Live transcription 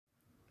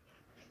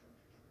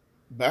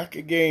Back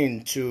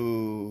again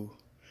to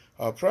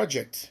our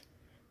project,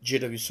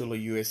 JW Solar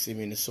USA,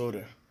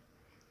 Minnesota.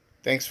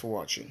 Thanks for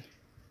watching.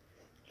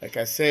 Like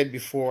I said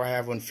before, I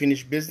have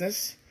unfinished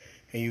business,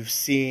 and you've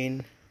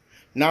seen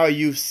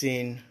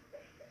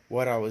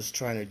what I was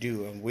trying to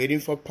do. I'm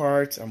waiting for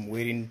parts. I'm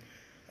waiting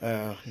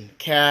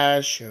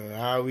cash.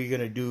 How are we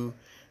gonna do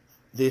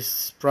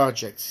this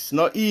project? It's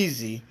not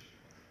easy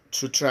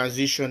to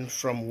transition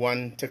from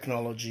one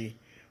technology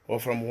or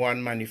from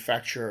one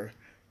manufacturer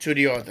to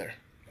the other.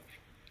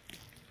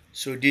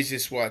 So this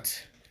is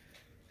what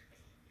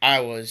I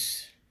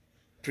was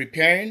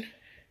preparing,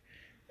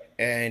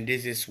 and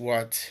this is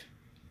what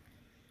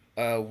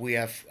we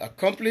have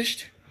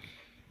accomplished.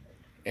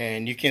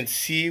 And you can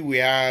see we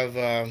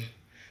have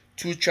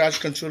two charge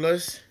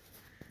controllers,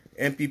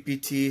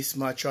 MPPT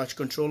smart charge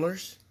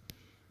controllers.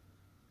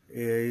 It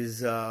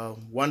is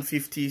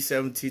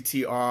 15070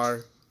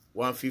 TR,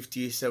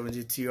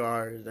 15070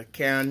 TR, the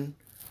CAN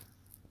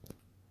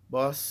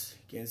bus,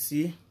 you can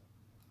see,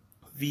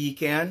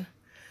 VE.Can.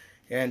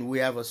 And we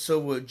have a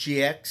Servo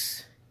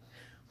GX.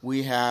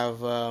 We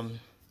have a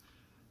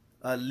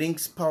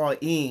Lynx power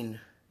in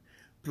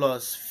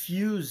plus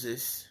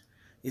fuses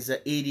is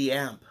a 80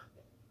 amp.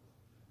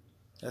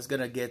 That's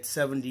gonna get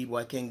 70.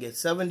 Well, I can get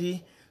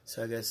 70,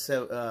 so I got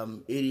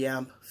 80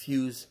 amp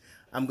fuse.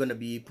 I'm gonna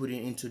be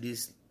putting into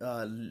this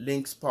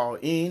Lynx power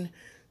in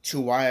to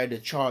wire the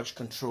charge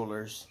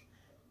controllers,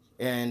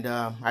 and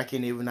I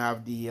can even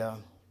have the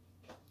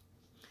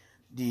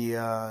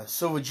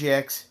Servo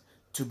GX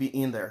to be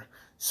in there.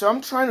 So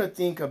I'm trying to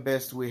think a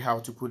best way how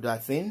to put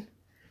that thing,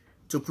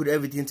 to put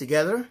everything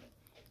together.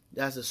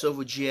 That's the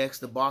Servo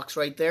GX, the box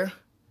right there.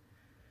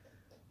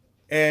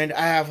 And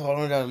I have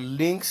all of the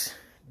Lynx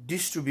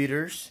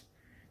distributors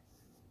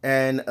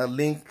and a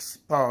Lynx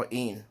power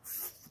in.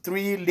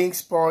 3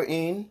 Lynx power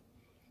in,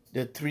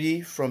 the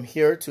 3 from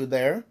here to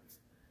there.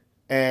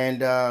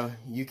 And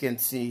you can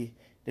see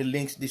the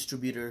Lynx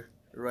distributor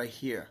right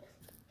here.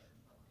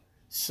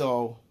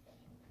 So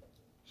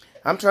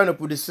I'm trying to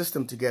put this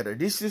system together.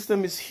 This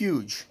system is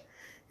huge,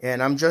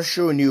 and I'm just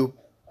showing you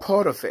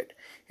part of it.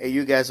 And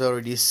you guys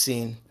already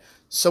seen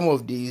some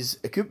of these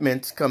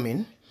equipment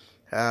coming.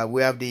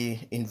 We have the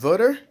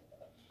inverter,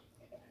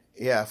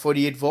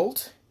 48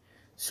 volt.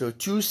 So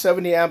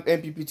 270 amp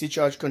MPPT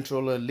charge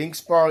controller,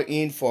 Lynx power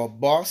in for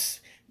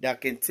bus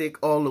that can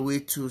take all the way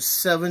to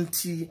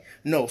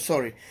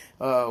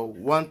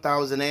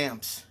 1000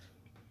 amps.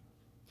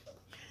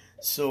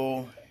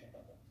 So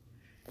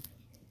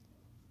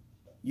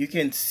you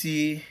can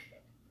see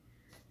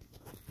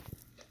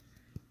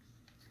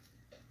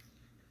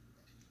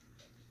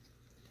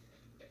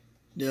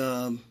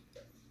how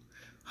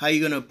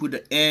you're gonna put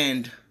the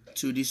end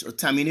to these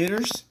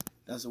terminators.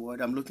 That's the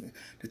word I'm looking at.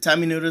 The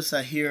terminators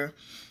are here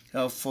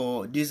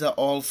these are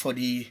all for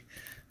the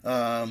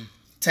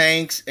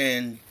tanks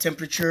and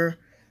temperature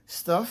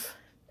stuff,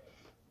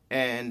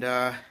 and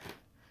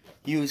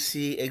you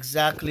see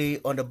exactly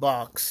on the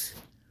box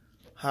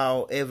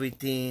how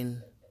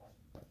everything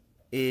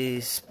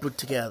is put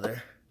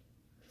together.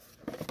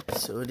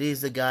 So this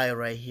is the guy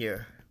right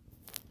here.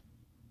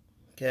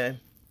 Okay,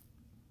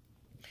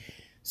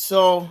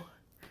 so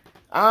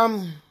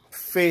I'm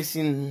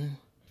facing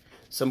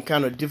some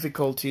kind of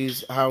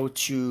difficulties how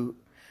to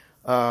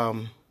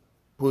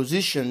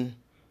position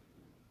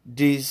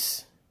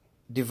these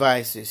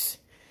devices,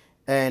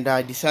 and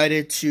I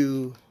decided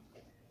to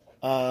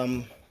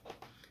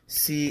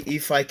see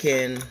if I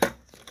can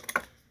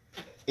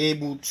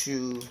able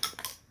to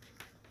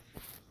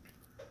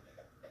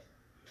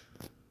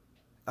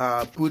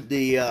put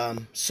the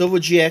Servo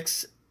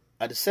GX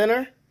at the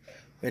center,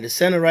 in the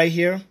center right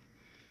here,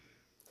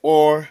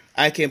 or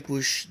I can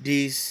push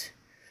these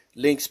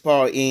Lynx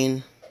power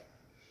in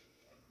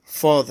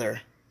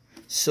further.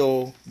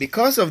 So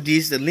because of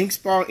this, the Lynx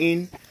power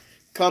in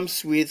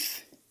comes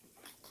with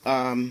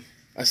a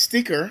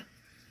sticker.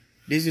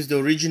 This is the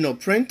original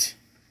print.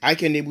 I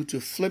can able to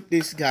flip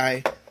this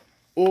guy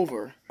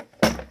over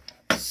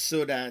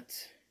so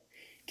that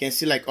you can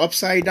see like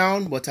upside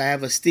down, but I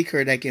have a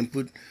sticker that I can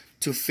put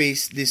to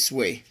face this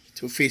way,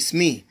 to face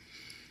me.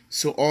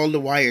 So all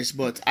the wires,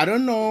 but I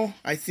don't know,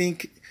 I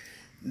think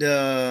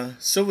the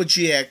Servo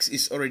GX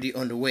is already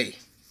on the way.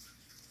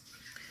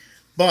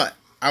 But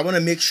I want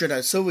to make sure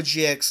that Servo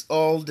GX,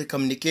 all the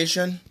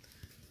communication,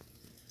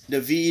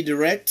 the VE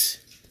Direct,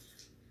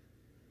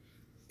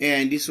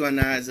 and this one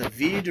has a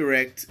VE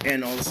Direct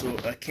and also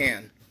a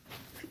CAN,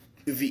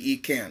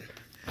 VE.Can,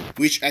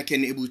 which I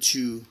can able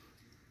to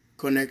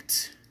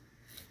connect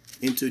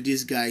into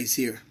these guys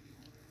here,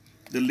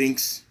 the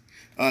Lynx,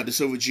 the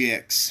Servo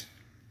GX.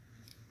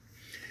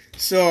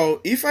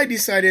 So if I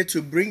decided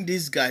to bring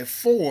this guy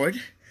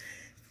forward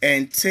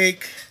and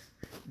take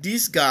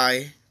this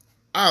guy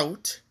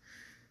out,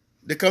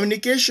 the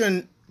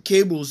communication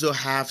cables will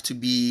have to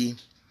be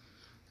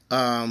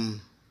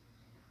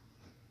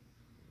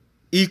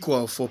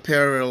equal for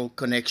parallel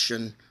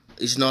connection.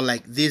 It's not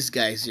like these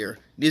guys here.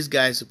 These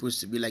guys are supposed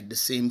to be like the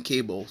same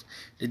cables.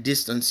 The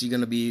distance you're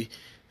gonna be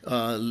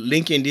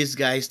linking these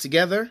guys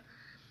together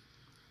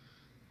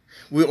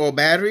with all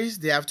batteries,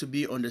 they have to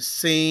be on the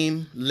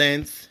same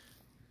length,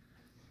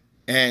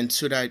 and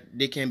so that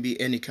there can be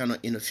any kind of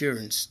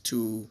interference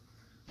to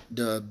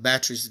the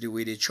batteries the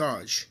way they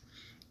charge.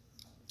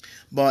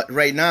 But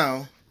right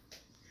now,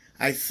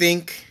 I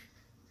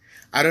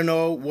don't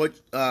know what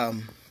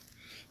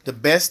the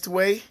best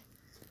way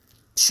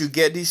to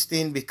get this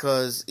thing,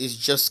 because it's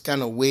just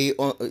kind of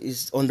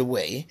is on the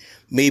way.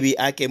 Maybe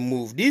I can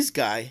move this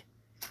guy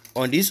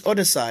on this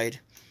other side,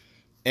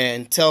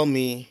 and tell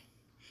me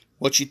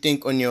what you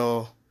think on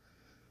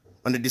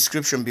the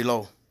description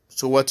below,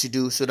 so what to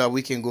do so that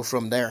we can go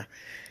from there.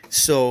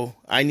 So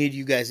I need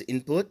you guys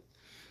input.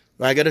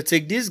 I gotta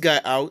take this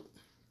guy out.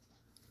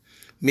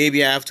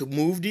 Maybe I have to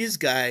move this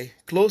guy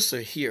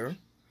closer here,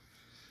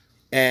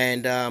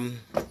 and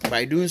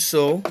by doing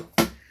so,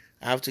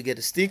 I have to get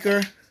a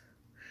sticker,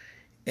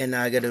 and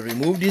I gotta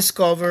remove this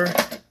cover.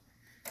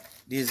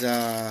 These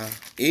are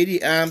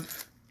 80 amp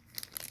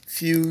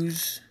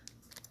fuse.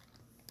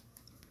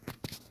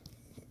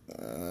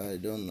 I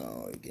don't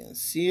know, you can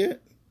see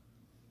it.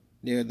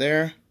 They're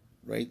there,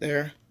 right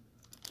there,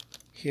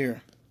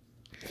 here.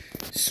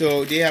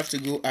 So they have to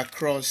go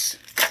across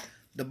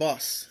the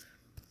bus.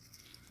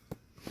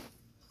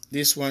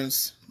 This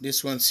one's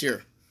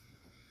here.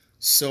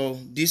 So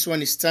this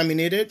one is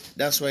terminated.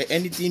 That's why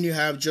anything you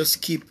have,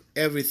 just keep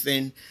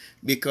everything,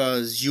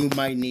 because you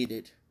might need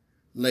it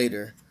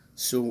later.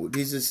 So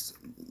this is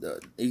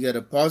you got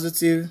a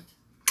positive,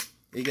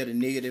 you got a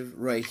negative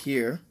right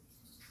here,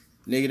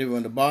 negative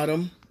on the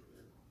bottom,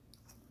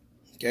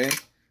 okay,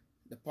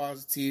 the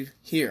positive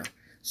here.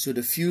 So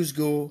the fuse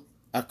goes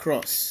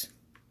across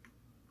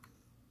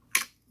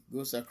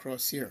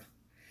here.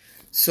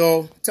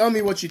 So tell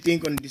me what you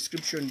think on the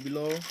description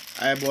below.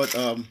 I bought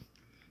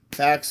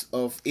packs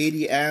of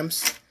 80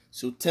 amps,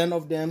 so 10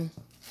 of them.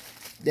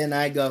 Then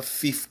I got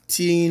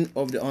 15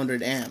 of the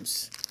 100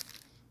 amps,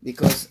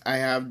 because I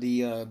have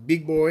the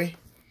big boy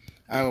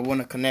I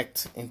want to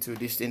connect into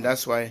this thing.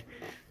 That's why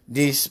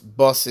these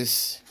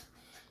buses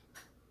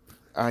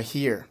are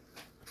here.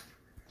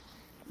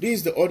 This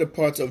is the other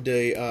part of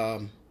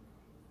the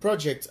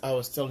project I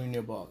was telling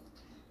you about.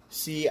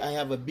 See, I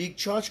have a big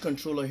charge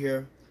controller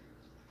here,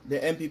 the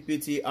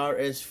MPPT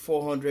RS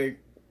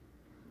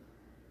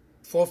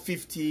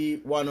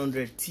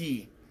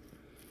 450-100T.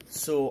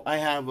 So I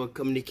have a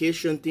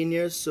communication thing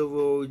here,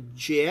 Servo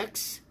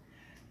JX,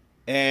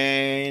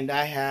 and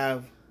I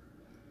have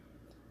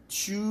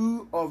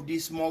 2 of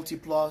these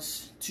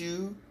multiplus,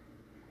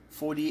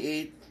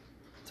 248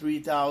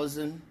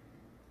 3000.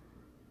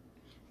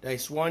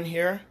 There's one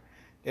here.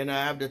 Then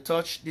I have the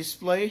touch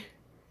display,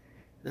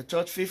 the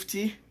touch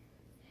 50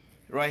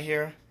 right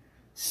here.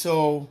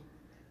 So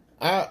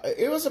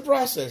it was a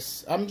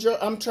process. I'm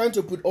trying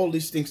to put all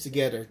these things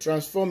together,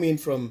 transforming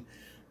from,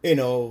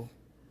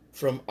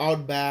 from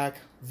Outback,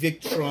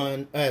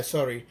 Victron,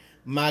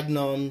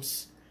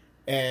 Magnums,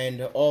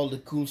 and all the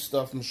cool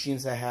stuff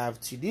machines I have,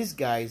 to these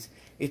guys.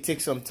 It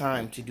takes some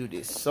time to do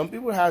this. Some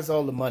people have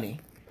all the money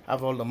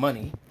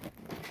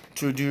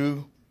to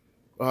do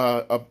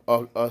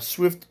a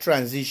swift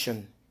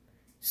transition.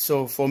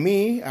 So for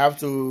me, I have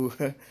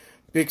to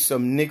pick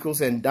some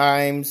nickels and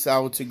dimes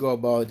how to go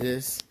about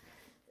this.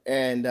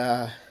 And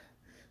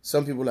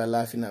some people are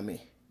laughing at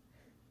me.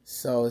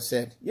 So I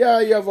said, yeah,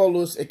 you have all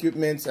those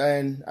equipments,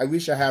 and I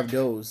wish I have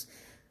those.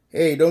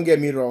 Hey, don't get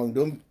me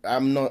wrong.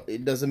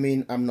 It doesn't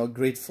mean I'm not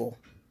grateful.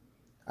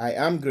 I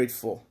am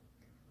grateful,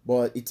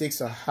 but it takes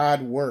a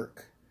hard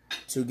work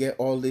to get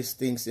all these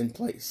things in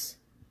place.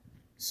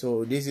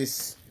 So this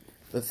is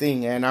the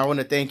thing, and I want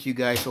to thank you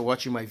guys for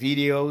watching my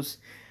videos.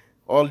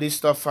 All this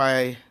stuff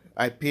I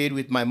paid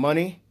with my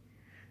money,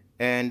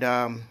 and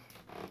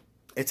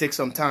it takes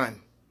some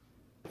time,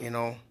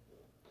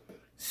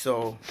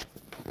 So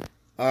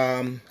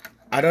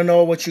I don't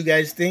know what you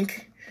guys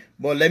think,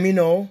 but let me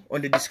know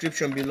on the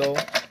description below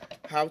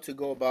how to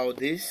go about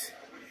this,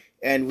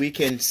 and we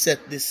can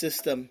set this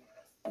system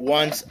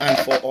once and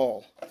for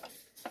all.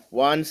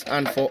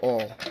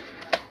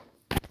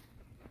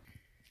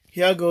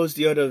 Here goes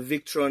the other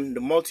Victron, the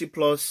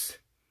multiplus,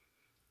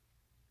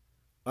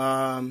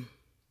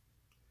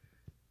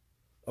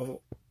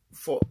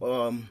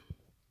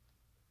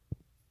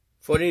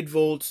 48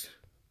 volts,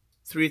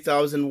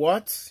 3000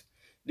 watts.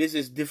 This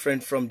is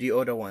different from the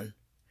other one.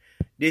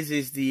 This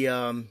is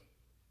the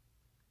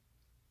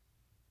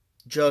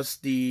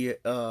just the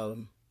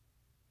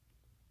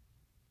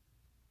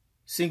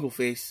single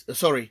phase.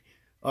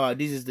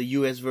 This is the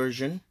US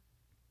version.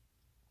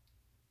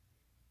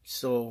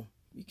 So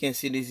you can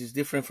see this is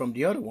different from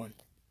the other one.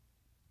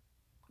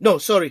 No,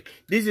 sorry,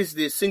 this is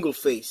the single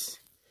phase,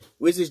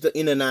 which is the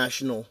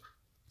international.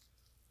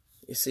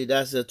 You see,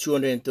 that's the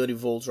 230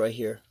 volts right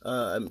here.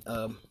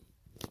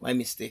 My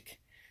mistake.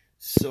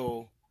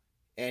 So,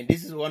 and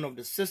this is one of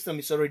the system.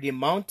 It's already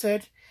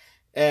mounted,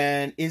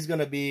 and it's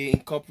gonna be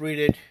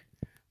incorporated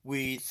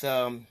with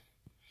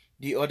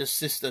the other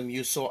system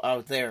you saw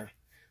out there,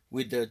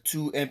 with the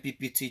 2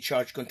 MPPT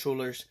charge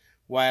controllers.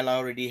 While I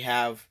already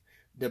have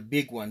the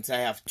big ones, I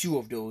have 2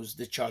 of those,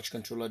 the charge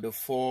controller, the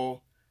 4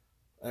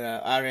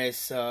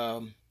 RS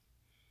um,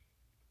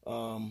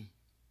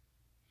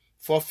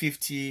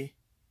 450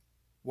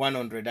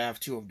 100. I have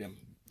two of them.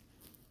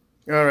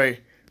 All right.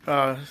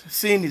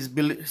 See is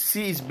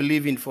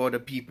believing for the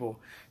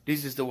people.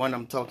 This is the one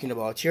I'm talking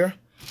about here.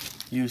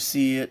 You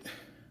see it,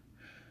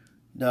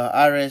 the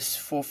RS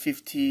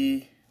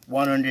 450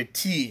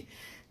 100T.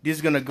 This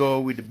is gonna go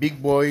with the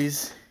big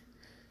boys,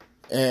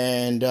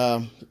 and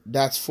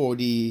that's for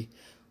the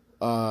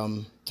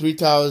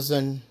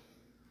 3000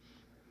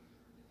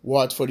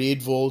 watt for the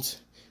 8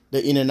 volts,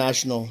 the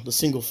international, the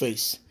single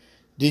phase.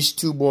 These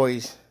two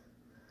boys,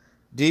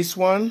 this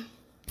one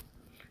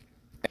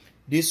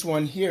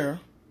here,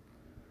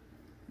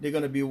 they're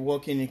gonna be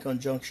working in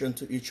conjunction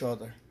to each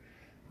other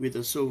with the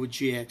Sovo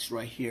GX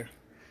right here.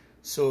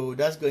 So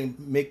that's going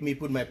to make me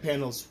put my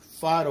panels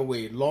far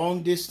away,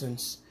 long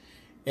distance,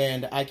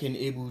 and I can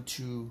able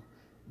to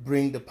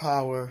bring the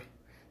power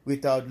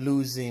without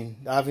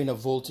having a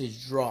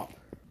voltage drop.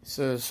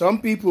 So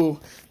some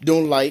people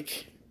don't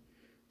like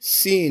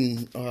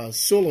seeing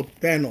solar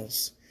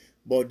panels,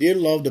 but they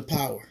love the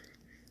power.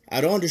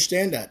 I don't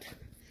understand that.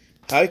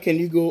 How can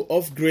you go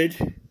off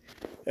grid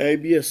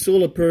and be a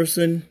solar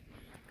person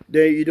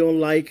that you don't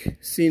like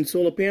seeing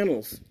solar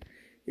panels?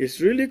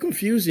 It's really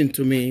confusing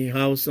to me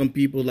how some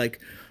people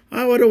like,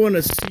 oh, I don't want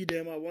to see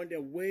them. I want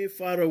them way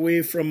far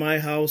away from my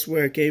house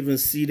where I can't even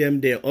see them.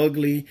 They're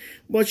ugly,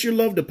 but you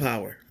love the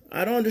power.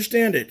 I don't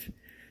understand it.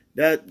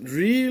 That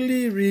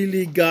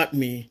really got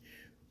me.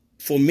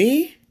 For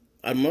me,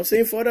 I'm not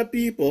saying for other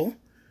people.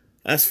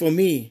 As for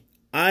me,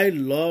 I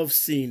love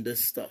seeing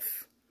this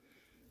stuff.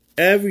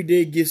 Every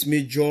day gives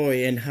me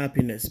joy and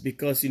happiness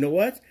because you know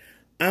what?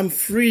 I'm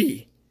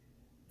free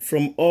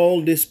from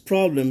all these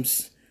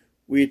problems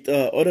with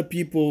other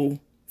people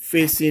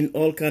facing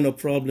all kind of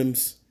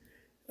problems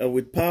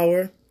with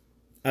power.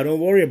 I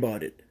don't worry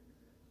about it.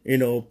 You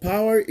know,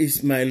 power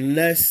is my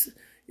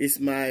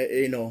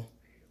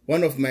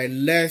one of my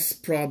less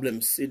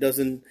problems. It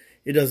doesn't,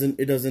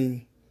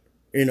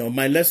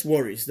 my less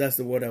worries. That's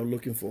the word I'm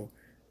looking for.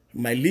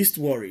 My least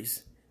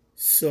worries.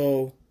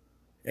 So,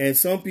 and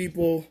some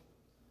people,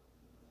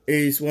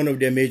 is one of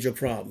their major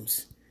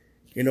problems.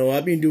 You know,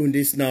 I've been doing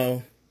this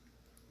now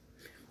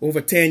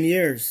over 10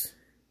 years,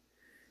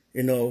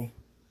 you know,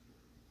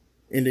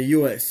 in the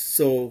US.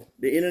 So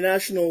the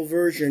international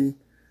version,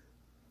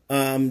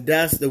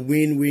 that's the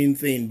win-win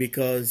thing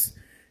because,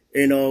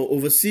 you know,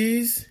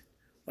 overseas,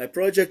 my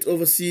project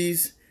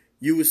overseas,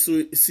 you will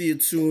see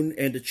it soon,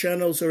 and the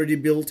channel's already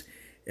built,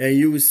 and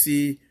you will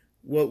see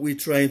what we're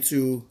trying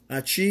to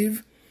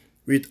achieve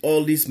with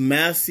all these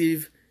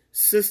massive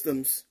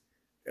systems,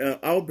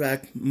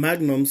 Outback,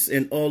 Magnums,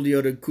 and all the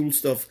other cool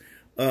stuff,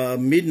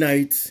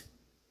 Midnight.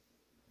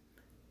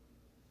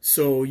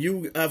 So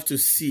you have to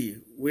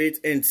wait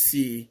and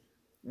see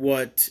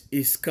what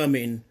is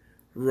coming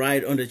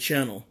right on the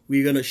channel.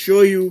 We're going to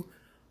show you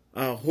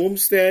our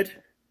homestead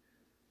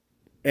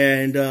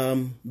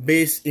and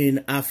based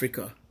in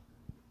Africa.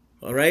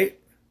 All right.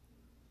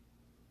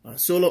 Our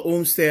solar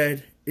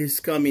homestead is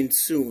coming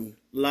soon,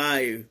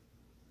 live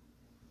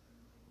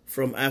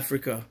from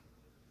Africa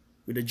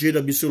with the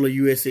JW Solar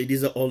USA.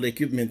 These are all the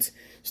equipment.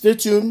 Stay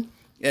tuned,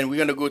 and we're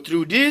going to go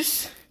through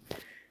this.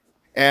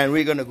 And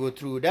we're going to go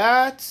through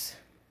that.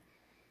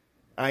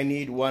 I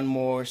need one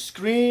more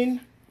screen.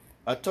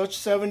 A touch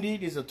 70.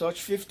 This is a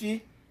touch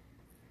 50.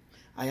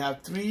 I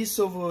have 3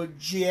 Sovo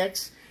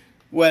GX.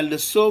 Well, the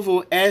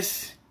Sovo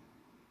S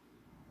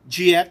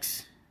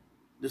GX.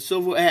 The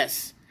Sovo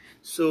S.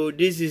 So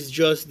this is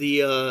just the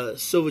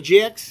Sovo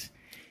GX.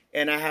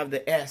 And I have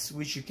the S,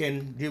 which you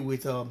can deal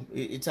with.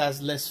 It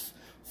has less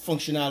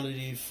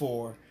functionality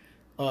for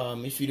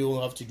if you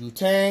don't have to do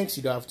tanks,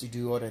 you don't have to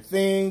do other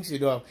things, you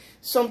don't have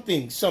some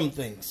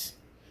things.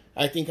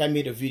 I think I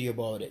made a video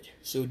about it.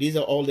 So these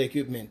are all the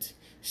equipment.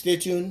 Stay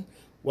tuned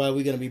while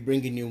we're going to be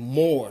bringing you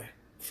more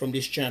from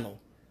this channel.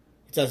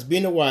 It has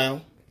been a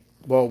while,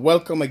 but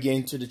welcome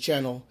again to the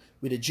channel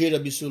with the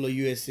JW Solar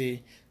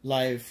USA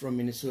live from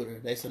Minnesota.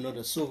 That's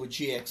another Sovo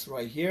GX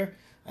right here.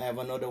 I have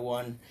another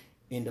one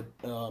in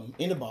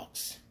the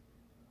box.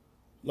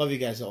 Love you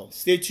guys all.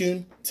 Stay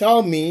tuned.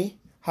 Tell me,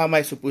 how am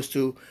I supposed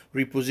to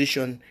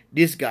reposition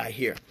this guy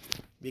here?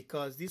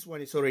 Because this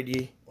one is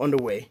already on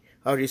the way.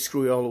 I already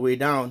screw it all the way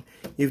down.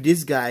 If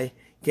this guy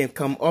can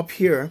come up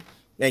here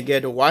and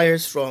get the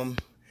wires from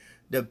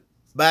the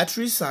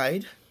battery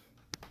side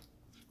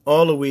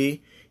all the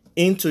way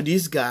into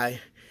this guy,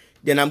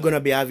 then I'm going to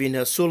be having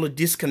a solar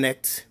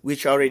disconnect,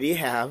 which I already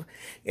have.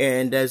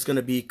 And there's going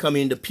to be the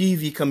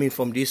PV coming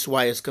from these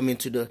wires coming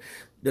to the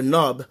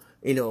knob.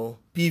 You know,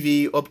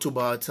 PV up to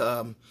about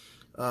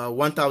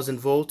 1000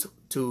 volt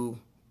to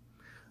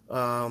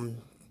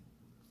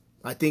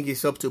I think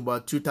it's up to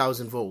about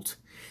 2000 volts.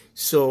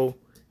 So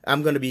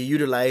I'm going to be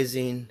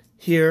utilizing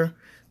here.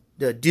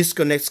 The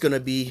disconnect's going to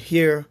be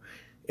here,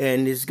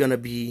 and it's going to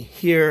be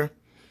here,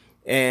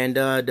 and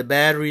the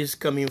battery is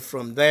coming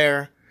from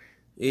there,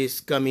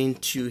 is coming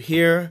to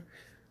here.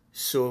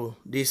 So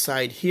this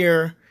side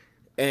here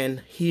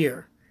and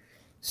here.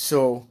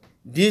 So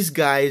this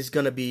guy is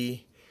going to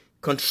be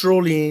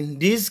controlling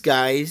these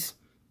guys,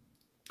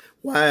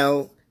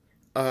 while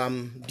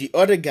the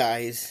other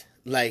guys,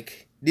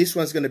 like this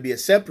one's going to be a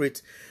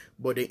separate,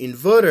 but the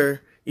inverter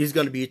is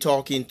going to be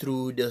talking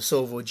through the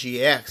Servo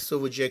GX.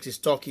 Servo GX is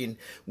talking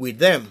with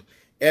them.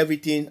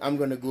 Everything, I'm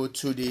going to go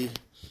to the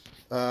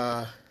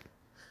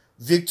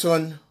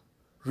Victron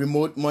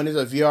remote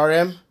monitor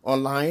VRM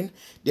online,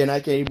 then I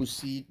can able to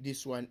see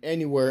this one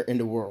anywhere in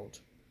the world,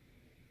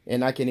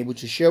 and I can able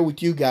to share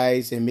with you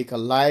guys and make a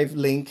live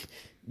link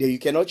there. You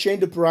cannot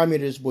change the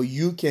parameters, but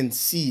you can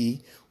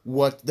see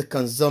what the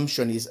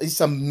consumption is.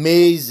 It's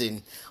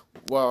amazing.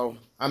 Well,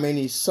 how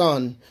many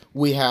sun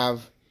we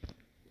have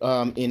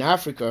in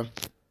Africa,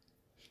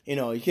 you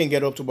know, you can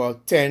get up to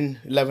about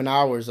 10-11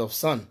 hours of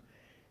sun,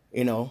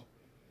 you know,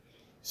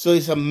 so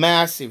it's a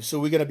massive. So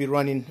we're gonna be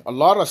running a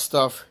lot of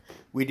stuff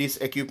with these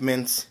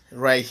equipments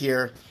right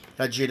here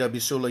at JW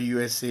Solar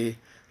USA,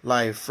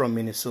 live from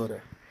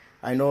Minnesota.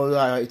 I know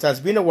it has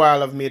been a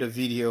while I've made a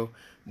video,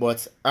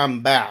 but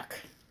I'm back.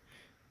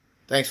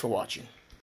 Thanks for watching.